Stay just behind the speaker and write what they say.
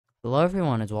Hello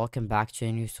everyone and welcome back to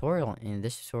a new tutorial. In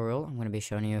this tutorial, I'm going to be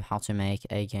showing you how to make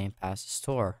a Game Pass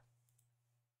store.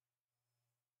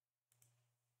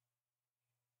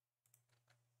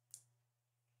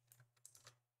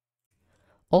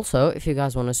 Also, if you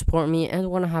guys want to support me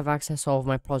and want to have access to all of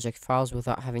my project files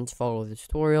without having to follow the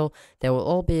tutorial, they will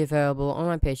all be available on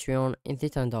my Patreon in the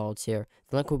 $10 tier.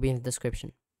 The link will be in the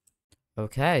description.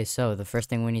 Okay, so the first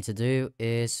thing we need to do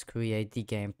is create the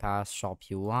Game Pass shop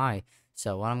UI.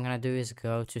 So what I'm going to do is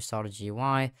go to start a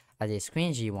GUI, add a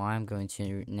screen GUI. I'm going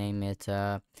to name it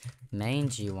main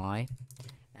GUI.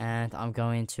 And I'm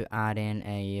going to add in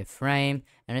a frame,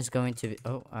 and it's going to be,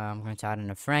 I'm going to add in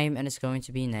a frame, and it's going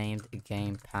to be named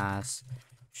Game Pass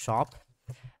Shop.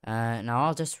 Now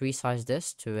I'll just resize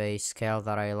this to a scale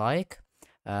that I like.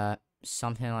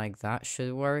 Something like that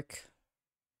should work.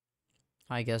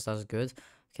 I guess that's good.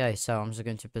 Okay, so I'm just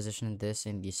going to position this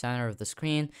in the center of the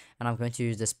screen, and I'm going to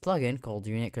use this plugin called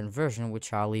Unit Conversion,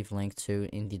 which I'll leave link to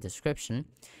in the description.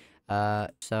 So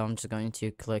I'm just going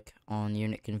to click on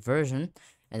Unit Conversion,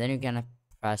 and then you're gonna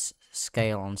press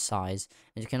Scale on Size.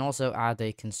 And you can also add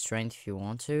a constraint if you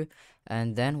want to.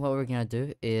 And then what we're gonna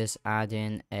do is add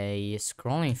in a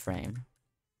scrolling frame.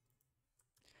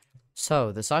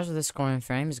 So the size of the scrolling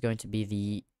frame is going to be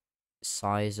the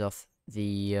size of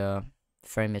the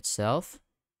frame itself.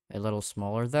 A little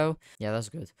smaller though. Yeah, that's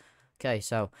good. Okay,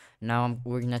 so now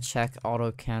we're gonna check auto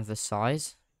canvas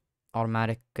size,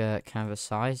 automatic canvas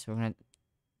size. We're gonna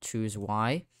choose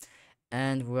Y,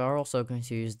 and we are also going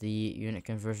to use the unit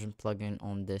conversion plugin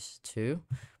on this too,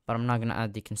 but I'm not gonna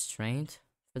add the constraint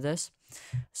for this.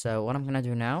 So what I'm gonna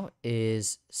do now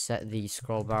is set the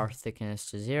scroll bar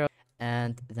thickness to 0,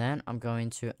 and then I'm going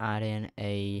to add in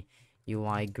a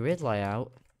UI grid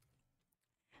layout,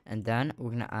 and then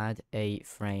we're gonna add a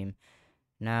frame.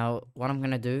 Now what I'm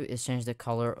gonna do is change the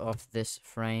color of this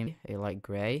frame a light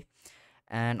gray,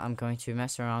 and I'm going to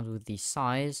mess around with the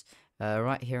size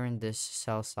right here in this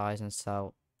cell size and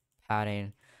cell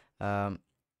padding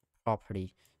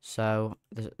property. So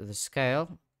the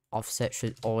scale offset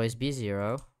should always be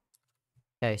 0.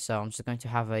 Okay, so I'm just going to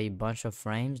have a bunch of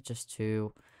frames just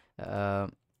to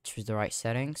choose the right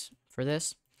settings for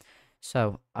this.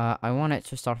 So I want it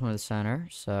to start from the center,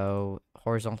 so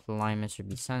horizontal alignment should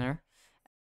be center.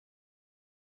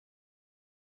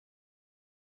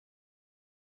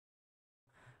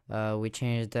 We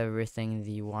changed everything in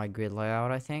the Y grid layout,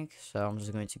 I think. So I'm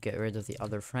just going to get rid of the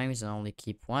other frames and only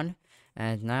keep one.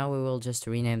 And now we will just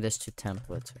rename this to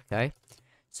template, okay?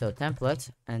 So template,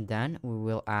 and then we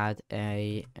will add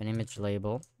an image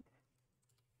label.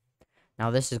 Now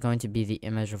this is going to be the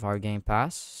image of our Game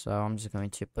Pass. So I'm just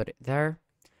going to put it there.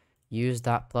 Use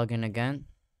that plugin again.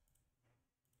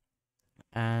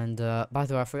 And by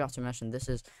the way, I forgot to mention, this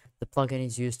is the plugin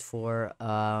is used for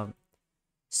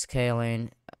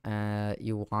scaling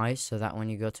UI, so that when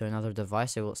you go to another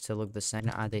device it will still look the same.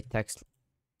 Add a text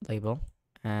label,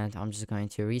 and I'm just going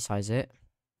to resize it.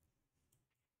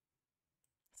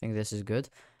 I think this is good.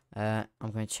 I'm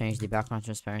going to change the background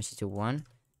transparency to 1,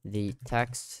 the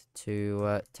text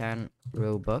to 10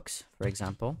 Robux, for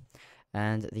example,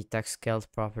 and the text scaled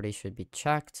property should be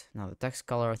checked. Now the text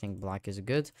color, I think black is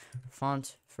good.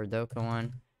 Font for Doka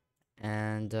one,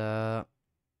 and I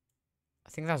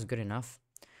think that's good enough.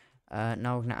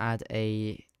 Now we're gonna add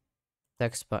a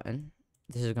text button.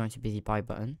 This is going to be the buy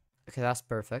button. Okay, that's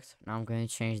perfect. Now I'm going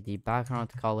to change the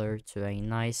background color to a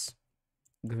nice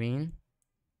green.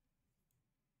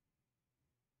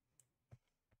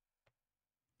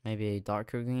 Maybe a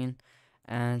darker green.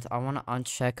 And I want to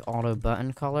uncheck auto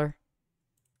button color.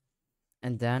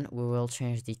 And then we will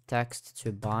change the text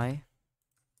to buy.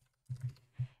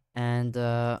 And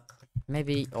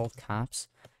maybe all caps.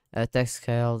 Text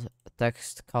scaled,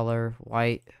 text color,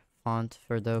 white font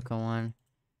for Doka one.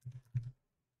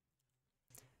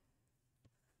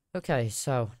 Okay,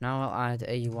 so now I'll add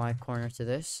a UI corner to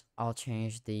this. I'll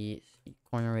change the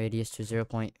corner radius to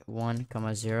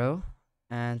 0.1, 0,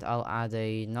 and I'll add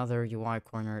another UI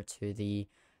corner to the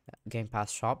Game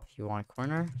Pass shop UI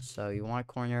corner. So UI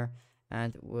corner,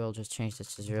 and we'll just change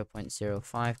this to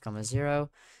 0.05, 0,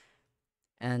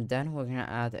 and then we're gonna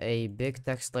add a big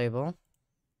text label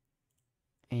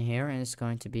in here, and it's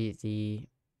going to be the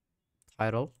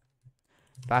title,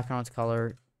 background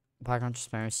color, background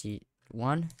transparency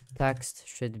 1, text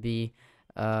should be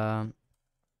Game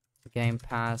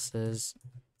Passes,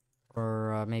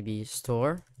 or maybe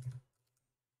store.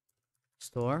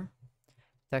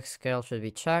 Text scale should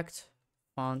be checked.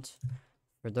 Font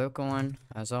for Doka one,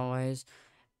 as always.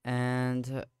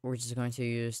 And we're just going to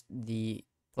use the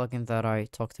plugin that I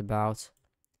talked about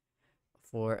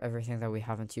for everything that we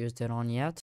haven't used it on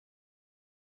yet.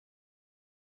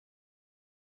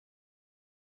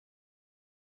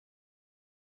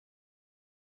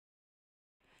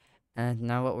 And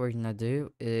now what we're gonna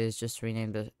do is just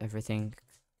rename everything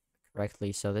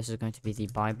correctly. So this is going to be the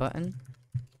buy button,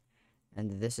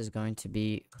 and this is going to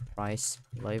be price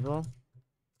label.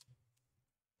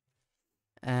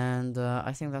 And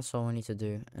I think that's all we need to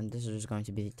do, and this is just going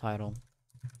to be the title.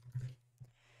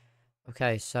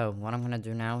 Okay, so what I'm gonna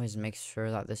do now is make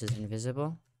sure that this is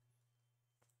invisible.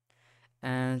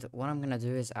 And what I'm gonna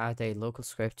do is add a local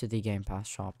script to the Game Pass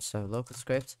shop. So local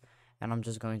script, and I'm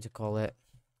just going to call it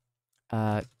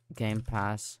Game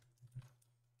Pass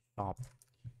shop.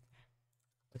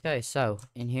 Okay, so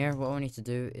in here what we need to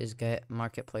do is get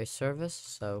marketplace service.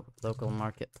 So local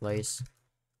marketplace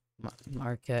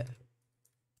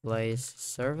marketplace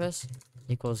service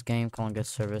equals game get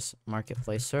service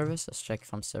marketplace service. Let's check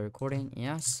if I'm still recording.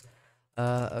 Yes.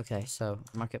 Okay, so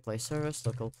marketplace service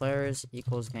local players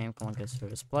equals game get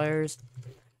service players.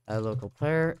 Local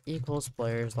player equals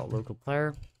players dot local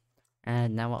player.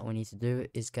 And now what we need to do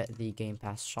is get the Game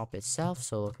Pass shop itself.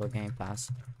 So local Game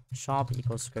Pass shop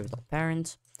equals script dot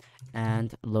parent,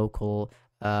 and local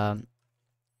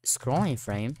scrolling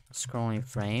frame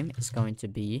is going to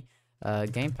be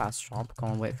Game Pass shop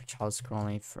wait for child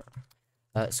scrolling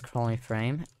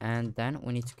frame, and then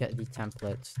we need to get the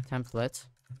template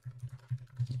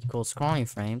equals scrolling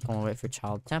frame wait for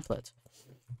child template.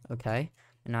 Okay,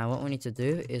 and now what we need to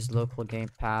do is local Game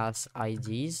Pass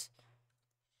IDs,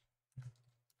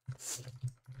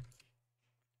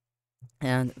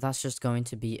 and that's just going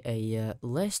to be a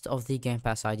list of the Game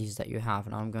Pass IDs that you have.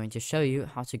 And I'm going to show you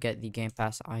how to get the Game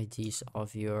Pass IDs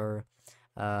of your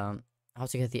Game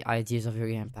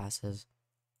Passes.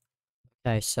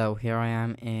 Okay, so here I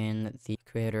am in the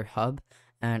Creator Hub,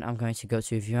 and I'm going to go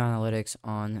to View Analytics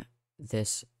on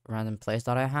this random place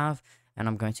that I have, and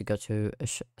I'm going to go to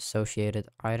Associated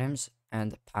Items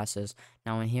and Passes.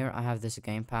 Now in here I have this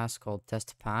Game Pass called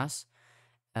Test Pass.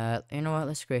 You know what,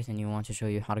 let's create a new one to show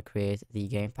you how to create the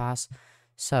Game Pass.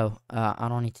 So I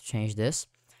don't need to change this,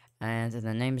 and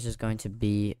the name is just going to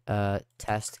be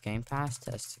test Game Pass,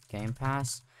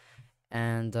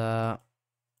 and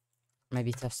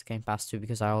maybe test Game Pass 2,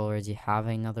 because I already have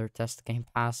another test Game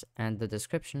Pass. And the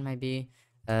description may be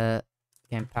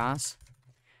Game Pass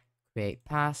create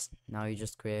pass. Now you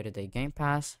just created a Game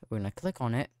Pass. We're gonna click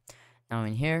on it. Now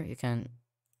in here you can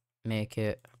make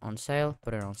it on sale,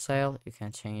 put it on sale. You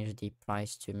can change the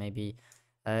price to maybe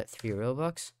 3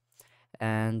 Robux,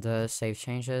 and save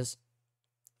changes.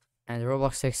 And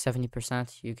Roblox takes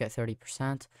 70%, you get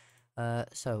 30%.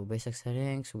 So basic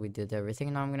settings, we did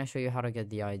everything. Now I'm gonna show you how to get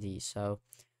the ID. So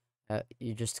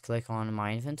you just click on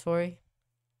my inventory,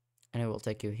 and it will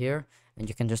take you here, and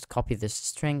you can just copy this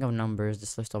string of numbers,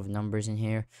 this list of numbers in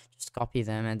here. Just copy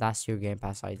them, and that's your Game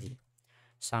Pass ID.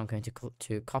 So I'm going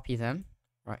to copy them.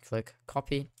 Right click,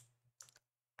 copy,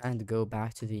 and go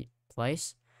back to the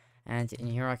place, and in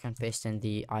here I can paste in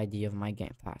the ID of my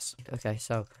Game Pass. Okay,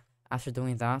 so after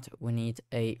doing that, we need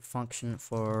a function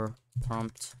for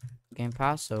prompt Game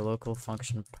Pass. So local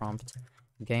function prompt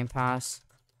Game Pass,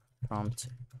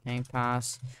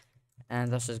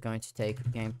 and this is going to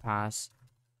take Game Pass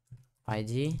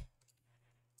ID.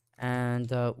 And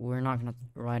we're not going to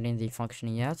write in the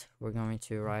function yet. We're going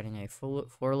to write in a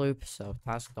for loop. So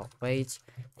task.wait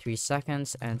 3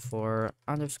 seconds, and for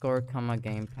underscore comma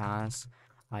Game Pass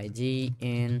ID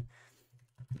in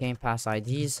Game Pass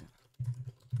IDs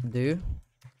do.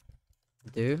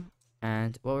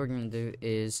 And what we're going to do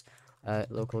is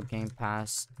local Game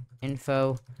Pass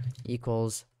info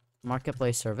equals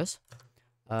marketplace service,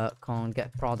 colon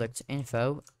get product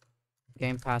info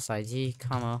Game Pass ID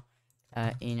comma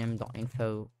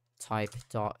enum.info type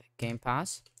Game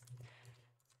Pass.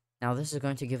 Now this is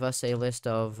going to give us a list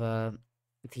of the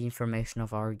information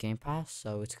of our Game Pass.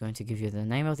 So it's going to give you the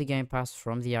name of the Game Pass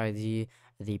from the ID,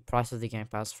 the price of the Game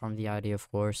Pass from the ID, of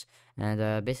course,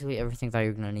 and basically everything that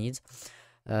you're gonna need.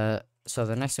 So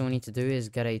the next thing we need to do is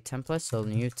get a template. So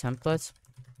new template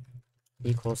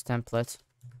equals template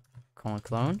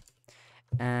clone,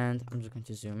 and I'm just going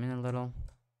to zoom in a little.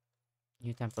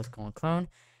 New template clone,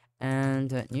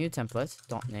 and new template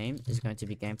dot name is going to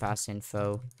be Game Pass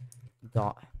info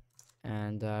dot,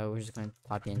 and we're just going to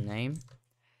type in name.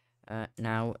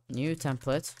 Now new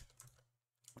template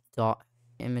dot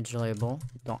image label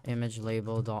dot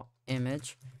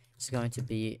image is going to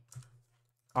be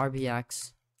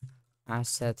RBX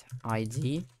asset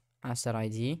ID.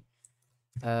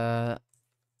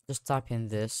 Just type in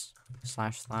this /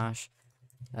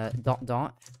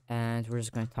 dot, and we're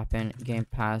just going to type in Game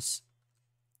Pass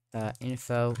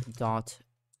info dot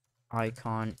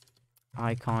icon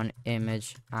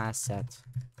image asset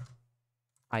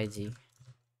ID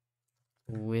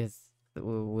with a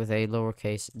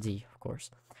lowercase d, of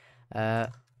course.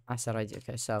 Asset ID.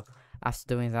 Okay, so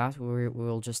after doing that,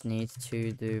 we'll just need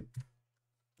to do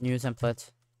new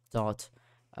template dot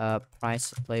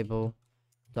price label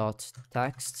dot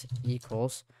text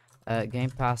equals game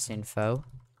pass info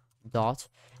dot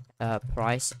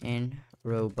price in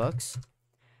Robux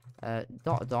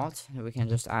dot we can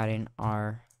just add in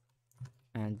our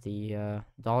and the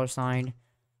dollar sign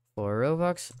for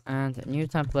Robux, and new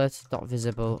template dot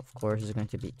visible of course is going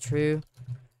to be true,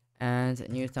 and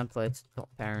new template dot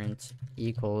parent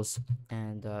equals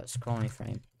and scrolling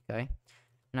frame. Okay,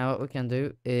 now what we can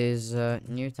do is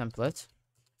new template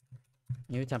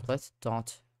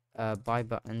dot buy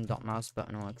button dot mouse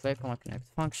button on click on connect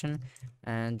function,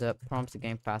 and prompt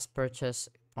game pass purchase,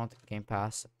 prompt game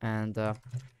pass, and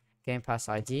game pass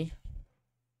ID.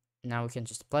 Now we can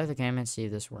just play the game and see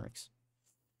if this works.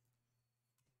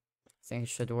 I think it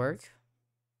should work.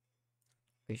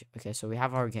 Okay, so we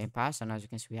have our game pass, and as you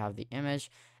can see we have the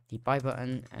image, the buy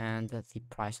button, and the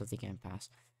price of the game pass.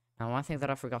 Now one thing that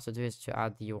I forgot to do is to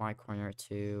add the UI corner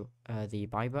to the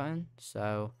buy button,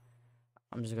 so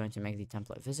I'm just going to make the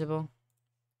template visible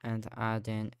and add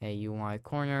in a UI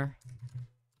corner,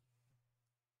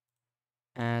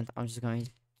 and I'm just going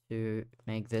to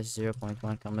make this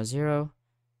 0.1, 0,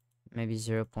 maybe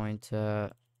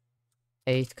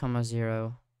 0.8,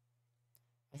 0.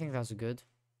 I think that's good.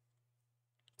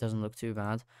 Doesn't look too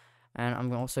bad. And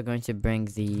I'm also going to bring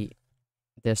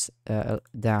this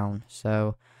down,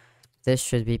 so this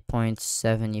should be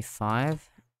 0.75,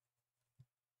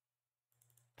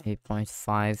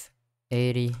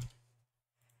 8.580.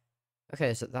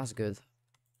 Okay, so that's good.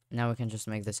 Now we can just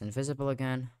make this invisible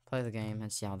again, play the game,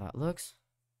 and see how that looks.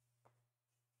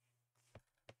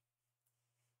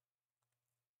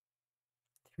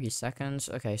 Seconds.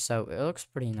 Okay, so it looks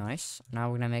pretty nice.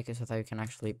 Now we're gonna make it so that you can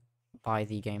actually buy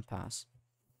the game pass.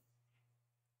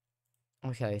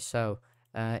 Okay, so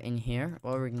in here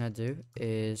what we're gonna do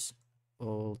is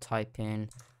we'll type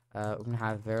in we're gonna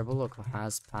have variable local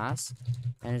has pass,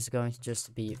 and it's going to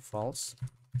just be false.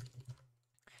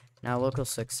 Now local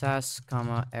success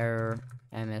comma error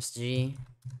msg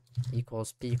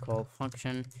equals p call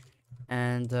function,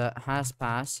 and has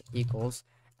pass equals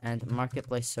and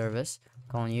marketplace service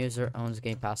colon user owns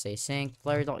game pass async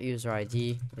player.user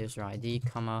id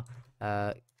comma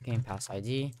game pass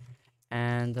id,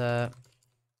 and what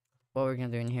we're gonna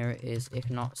do in here is if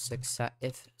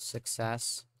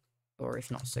success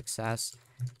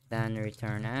then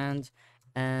return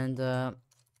and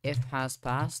if has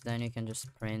passed, then you can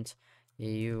just print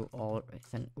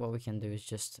what we can do is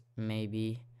just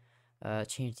maybe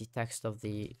change the text of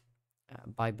the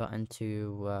buy button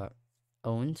to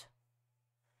owned.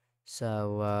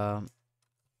 So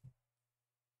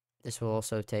this will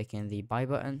also take in the buy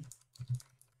button.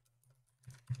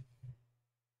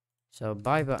 So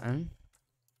buy button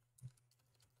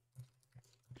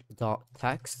dot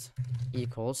text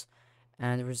equals,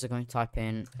 and we're just going to type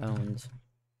in owned.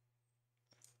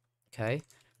 Okay,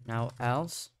 now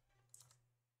else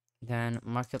then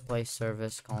marketplace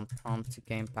service colon prompt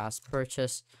game pass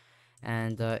purchase,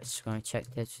 and it's going to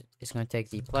check this. It's going to take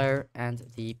the player and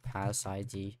the pass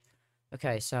ID.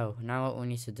 Okay, so now what we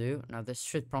need to do, now this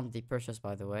should prompt the purchase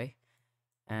by the way,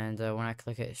 and when I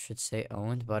click it, it should say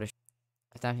owned, but it's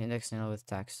attempt index nil with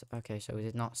text. Okay, so we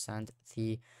did not send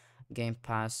the game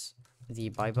pass the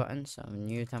buy button, so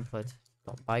new template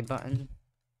dot buy button.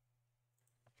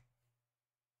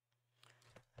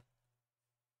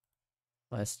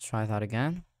 Let's try that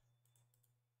again.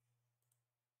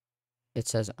 It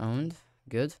says owned.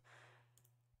 Good.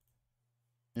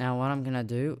 Now what I'm gonna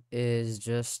do is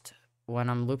just when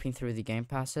I'm looping through the game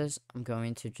passes, I'm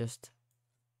going to just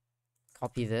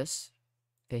copy this,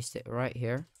 paste it right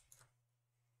here,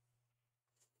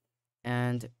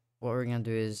 and what we're gonna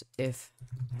do is if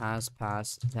has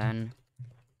passed then,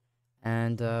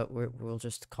 and we'll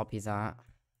just copy that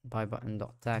buy button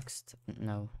dot text.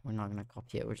 No, we're not gonna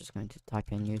copy it. We're just going to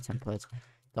type in new template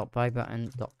dot buy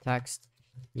button dot text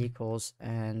equals,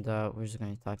 and we're just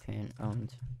going to type in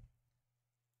owned.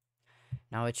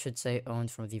 Now it should say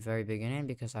owned from the very beginning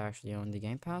because I actually own the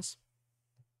game pass.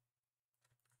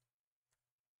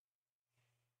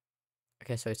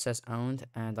 Okay, so it says owned,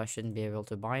 and I shouldn't be able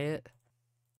to buy it.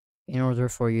 In order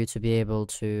for you to be able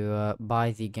to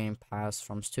buy the game pass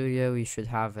from Studio, you should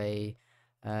have a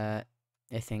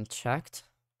thing checked.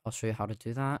 I'll show you how to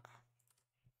do that.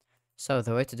 So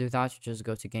the way to do that, you just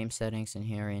go to game settings in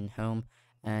here in home,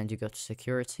 and you go to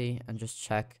security and just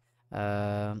check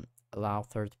allow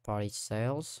third-party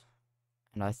sales,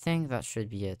 and I think that should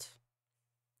be it.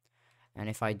 And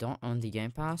if I don't own the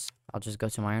game pass, I'll just go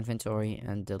to my inventory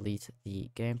and delete the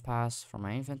game pass from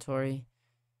my inventory.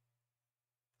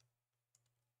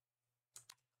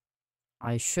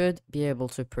 I should be able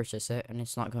to purchase it, and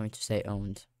it's not going to say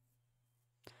owned.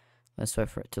 Let's wait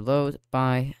for it to load.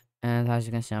 Buy, and as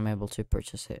you can see, I'm able to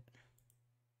purchase it.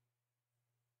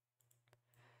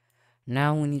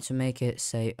 Now we need to make it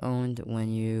say owned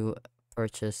when you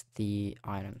purchase the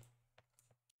item.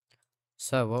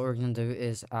 So what we're gonna do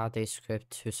is add a script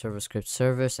to server script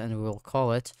service, and we'll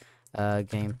call it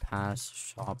Gamepass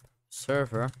shop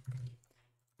server,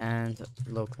 and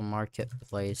local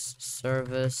marketplace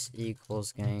service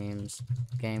equals game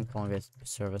calling it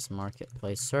service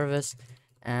marketplace service.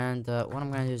 And what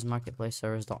I'm gonna do is marketplace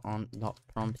service dot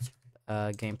prompt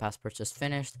game pass purchase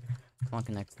finished,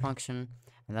 connect function,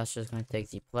 and that's just gonna take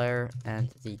the player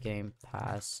and the game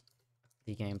pass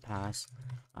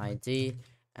ID.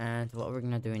 And what we're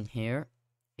gonna do in here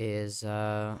is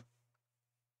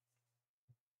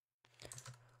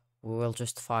we'll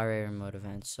just fire a remote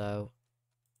event. So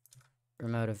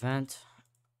remote event,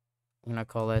 I'm gonna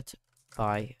call it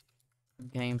by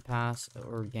game pass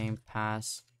or game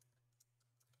pass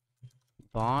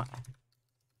bot.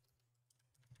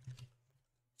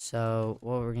 So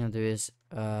what we're gonna do is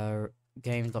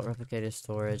game.replicated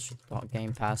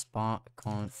storage.game pass bot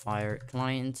fire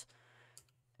client,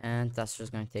 and that's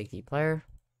just going to take the player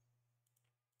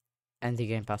and the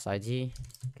game pass ID,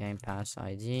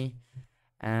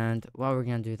 and what we're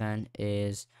going to do then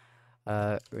is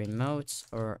remote,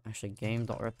 or actually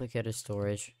game.replicated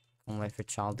storage wait for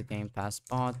child game pass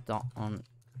bot dot on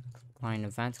client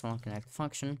event connect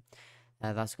function.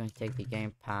 That's going to take the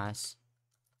game pass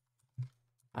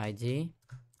ID,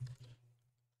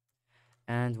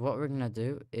 and what we're gonna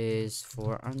do is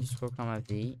for underscore comma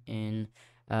v in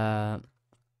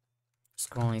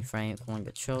scrolling frame calling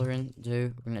the children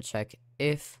we're gonna check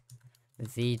if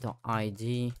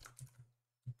v.id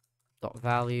dot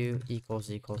value equals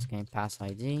game pass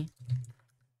ID,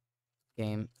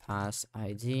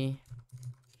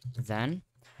 then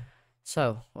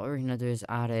so what we're gonna do is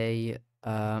add a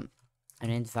an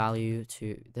int value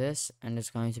to this, and it's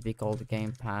going to be called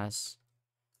game pass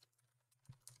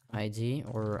ID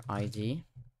or ID.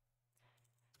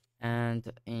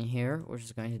 And in here we're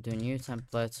just going to do new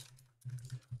template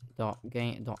dot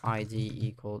id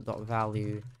equal dot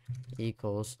value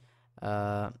equals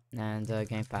and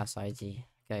game pass ID.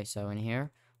 Okay, so in here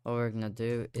what we're gonna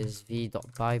do is v dot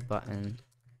buy button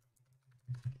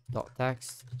dot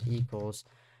text equals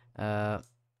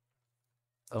owned.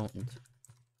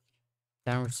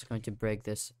 Then we're just going to break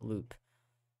this loop.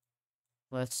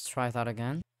 Let's try that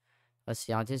again. Let's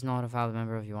see, ID is not a valid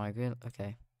member of UI grid.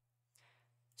 Okay.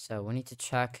 So we need to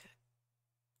check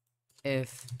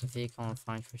if v colon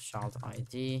find for child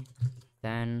ID,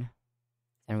 then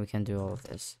we can do all of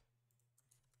this.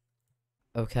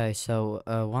 Okay, so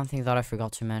one thing that I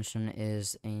forgot to mention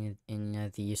is in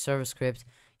the server script,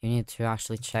 you need to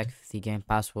actually check if the game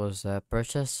pass was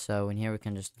purchased. So in here we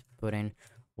can just put in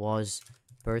was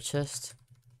purchased,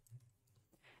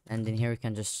 and in here we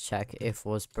can just check if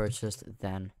was purchased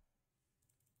then,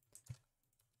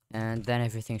 and then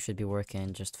everything should be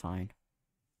working just fine.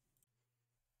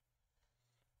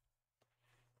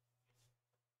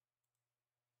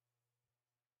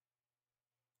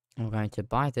 I'm going to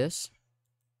buy this,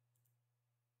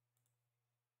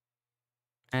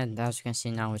 and as you can see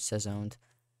now it says owned.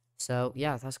 So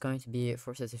yeah, that's going to be it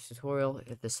for today's tutorial.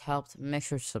 If this helped, make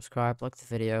sure to subscribe, like the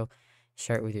video,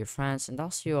 share it with your friends, and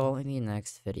I'll see you all in the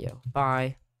next video.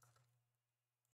 Bye!